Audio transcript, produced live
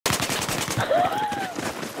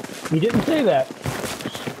You didn't say that.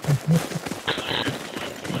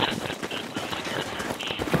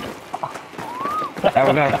 I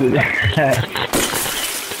would have to.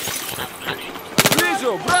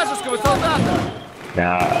 Вижу вражеского солдата!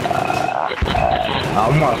 Nah,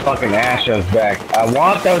 I want fucking Astros back. I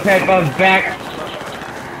want those headphones back.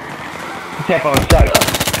 These headphones suck.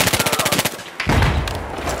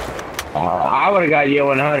 I would have got you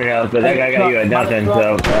 100 else, but that guy got you a nothing,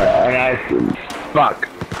 so nice. Fuck.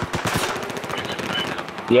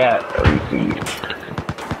 Yeah.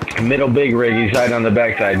 Middle big rig, he's hiding on the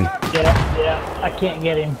backside. Yeah, I can't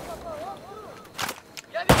get him.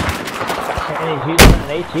 And he's using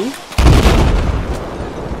an AT?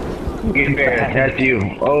 Yogi Bear, that's you.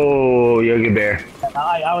 Oh, Yogi Bear.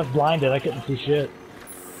 I was blinded, I couldn't see shit.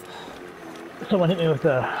 Someone hit me with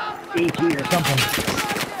a AT or something.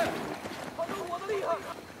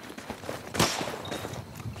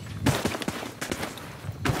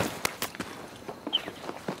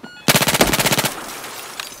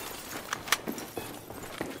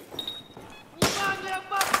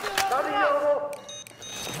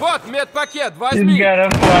 Вот медпакет, He's возьми! got a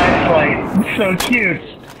flashlight. So cute.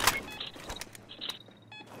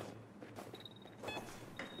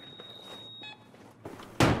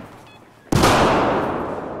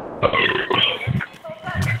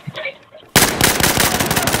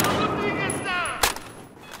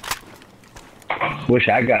 Wish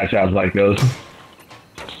I got jobs like those.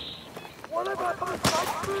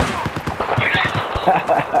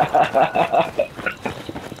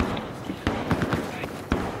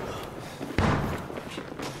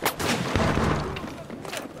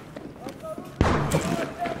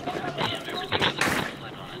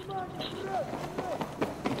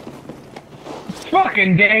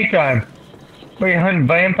 Fucking daytime. Were you hunting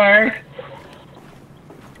vampires?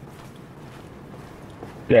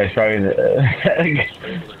 Yeah, it's probably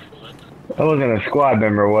I wasn't a squad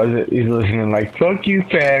member, was it? He's listening like, fuck you,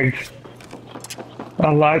 fags.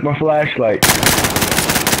 I like my flashlight.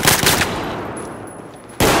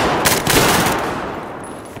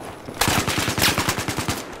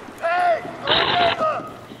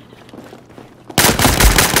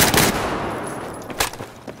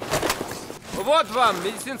 Вот вам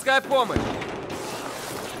медицинская помощь!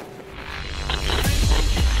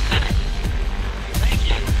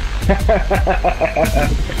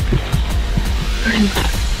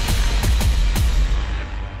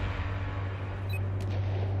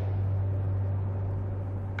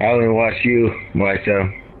 I only watch you,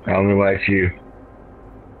 Maestro. I only watch you.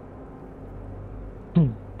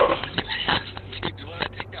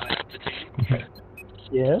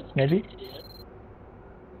 Yes, maybe.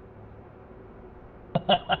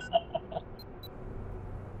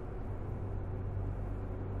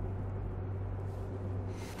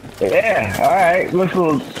 Yeah, alright. Looks a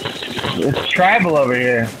little... It's tribal over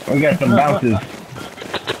here. We got some bounces.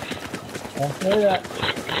 Don't say that.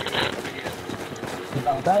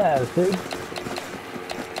 About that attitude.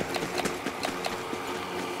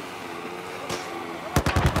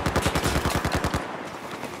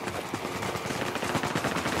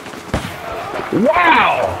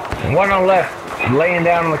 Wow! One on left, laying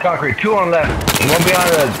down on the concrete. Two on left. One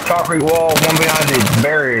behind the concrete wall, one behind the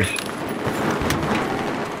barriers.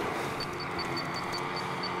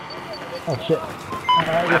 Oh shit.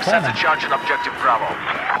 We have sent a charge on objective Bravo.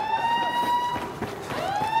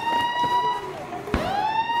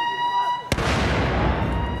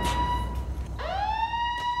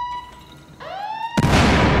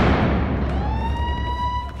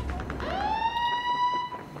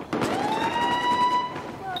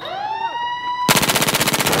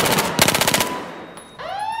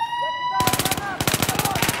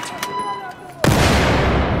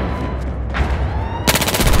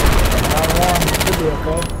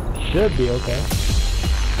 Should be okay.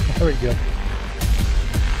 There we go.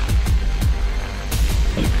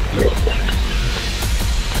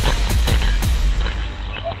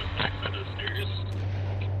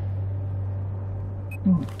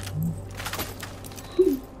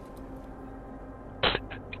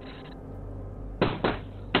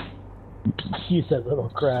 You said little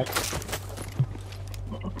crack.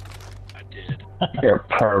 I did. You're a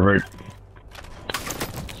pervert.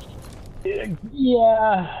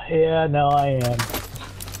 Yeah, no, I am.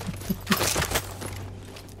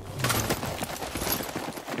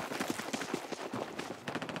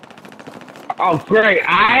 Oh, great.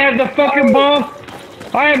 I have the fucking bump.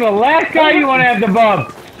 I am the last guy you want to have the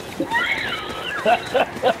bump.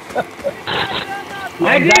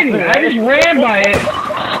 I didn't. I just ran by it.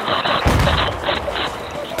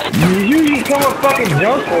 You usually come with fucking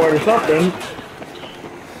jump for it or something.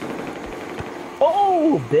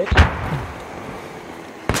 Oh, bitch!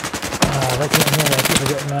 That can't hear me. I keep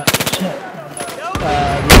forgetting that. Shit.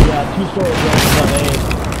 The two-story building on A.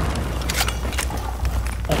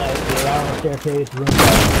 And the around the staircase is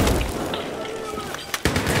inside.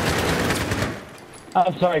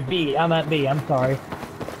 I'm sorry, B. I'm at B. I'm sorry.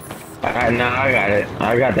 No, I got it.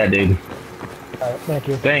 I got that, dude. Alright, thank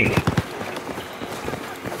you. Thanks.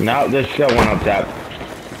 No, there's still one up top.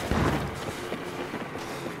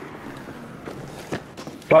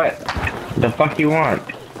 What the fuck you want?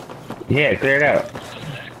 Yeah, clear it out.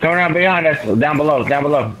 Come around behind us. Down below. Down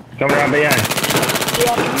below. Come around behind.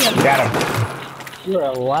 Got him. You're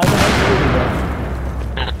alive and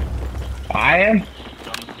I am?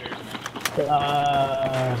 who is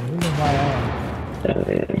my arm?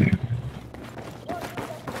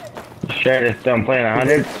 Sure, this still playing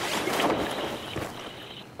 100?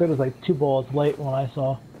 It was like 2 bullets late when I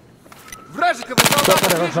saw. Вражеского But солдата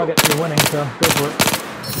whatever, вижу! fuck it, you're winning, so go for it.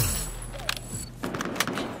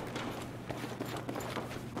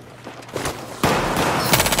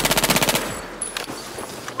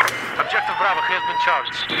 Objective Bravo has been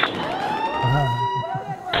charged.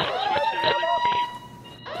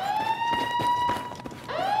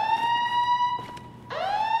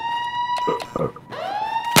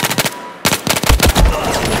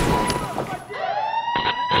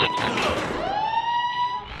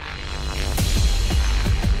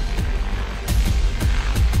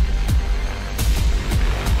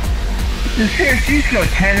 The CFC's go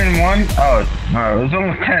 10-1? Oh, no, it was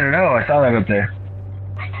almost 10-0. I saw that up there.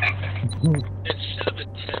 It's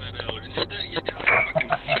 7-10-0. You're doing a fucking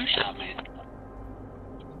few shot, man.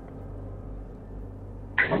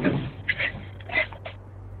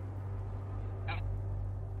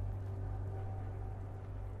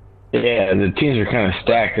 Yeah, the teams are kind of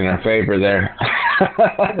stacked in our favor there.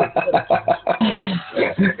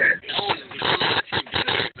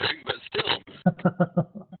 But still.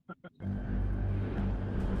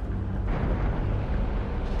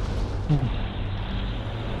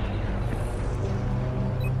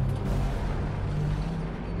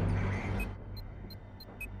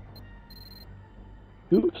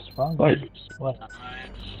 Oops, wrong. What? What?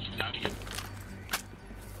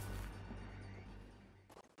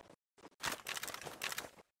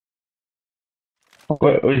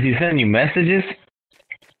 What, was he sending you messages?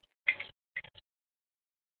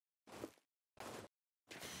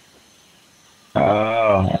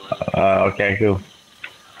 Oh, okay, cool.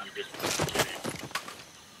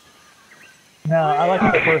 No, I like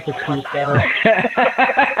the first excuse better.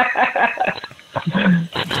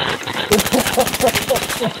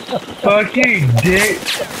 Fuck you, dick.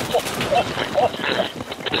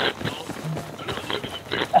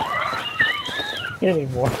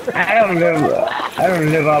 Anymore. I don't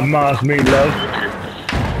live off Moss meatloaf.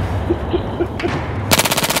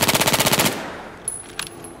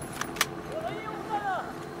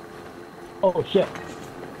 Oh shit.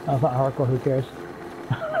 That's not hardcore, who cares?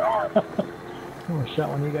 I'm gonna shot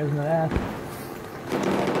one of you guys in the ass.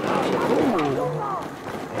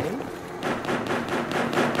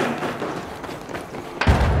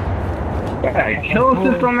 Yeah, kill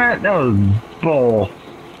assist on that? That was bull.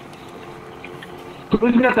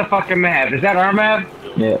 Who's got the fucking map? Is that our map?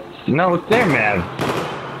 Yeah. No, it's their map.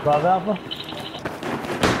 Bravo Alpha?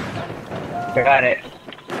 Got it.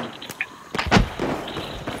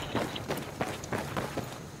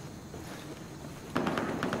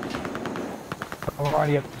 I'm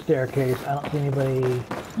already up the staircase. I don't see anybody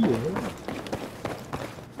here.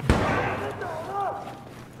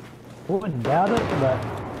 Wouldn't doubt it, but...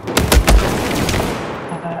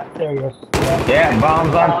 there he is. Yeah,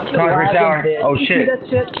 bombs on concrete tower. Oh You see shit. that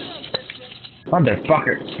shit?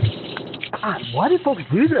 Motherfucker. God, why do folks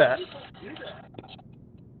do that?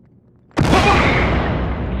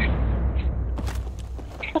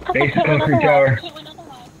 Base of concrete tower.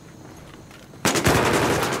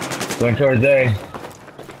 Going towards A.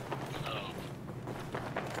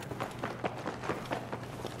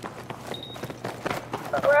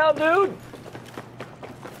 Around, dude!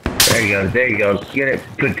 There you go, there you go. Get it.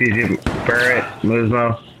 Put these in. Burr it.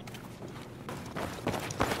 Musmo.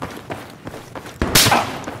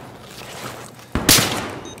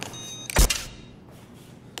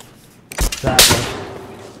 That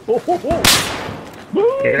one.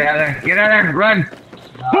 Get out of there. Get out of there. Run.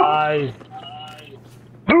 Nice.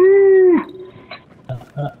 Woo!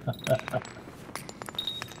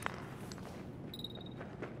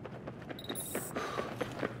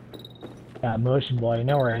 Got motion boy, you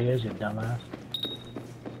know where he is, you dumbass.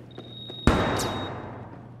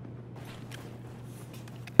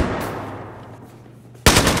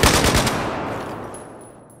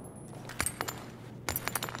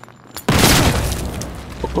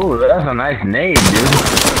 Ooh, that's a nice nade, dude.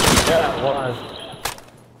 Yeah, it was.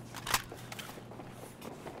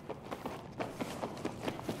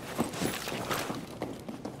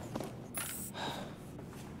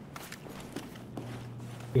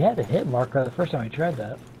 We had a hit marker the first time we tried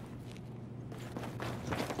that.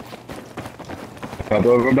 Up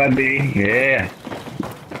over by B, yeah.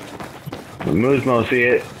 The Musmo see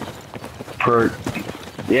it. Per,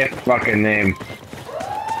 yeah, fucking name.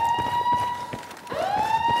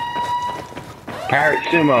 Pirate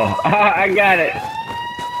Sumo. I got it.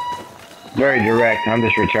 Very direct. I'm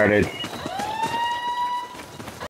just retarded.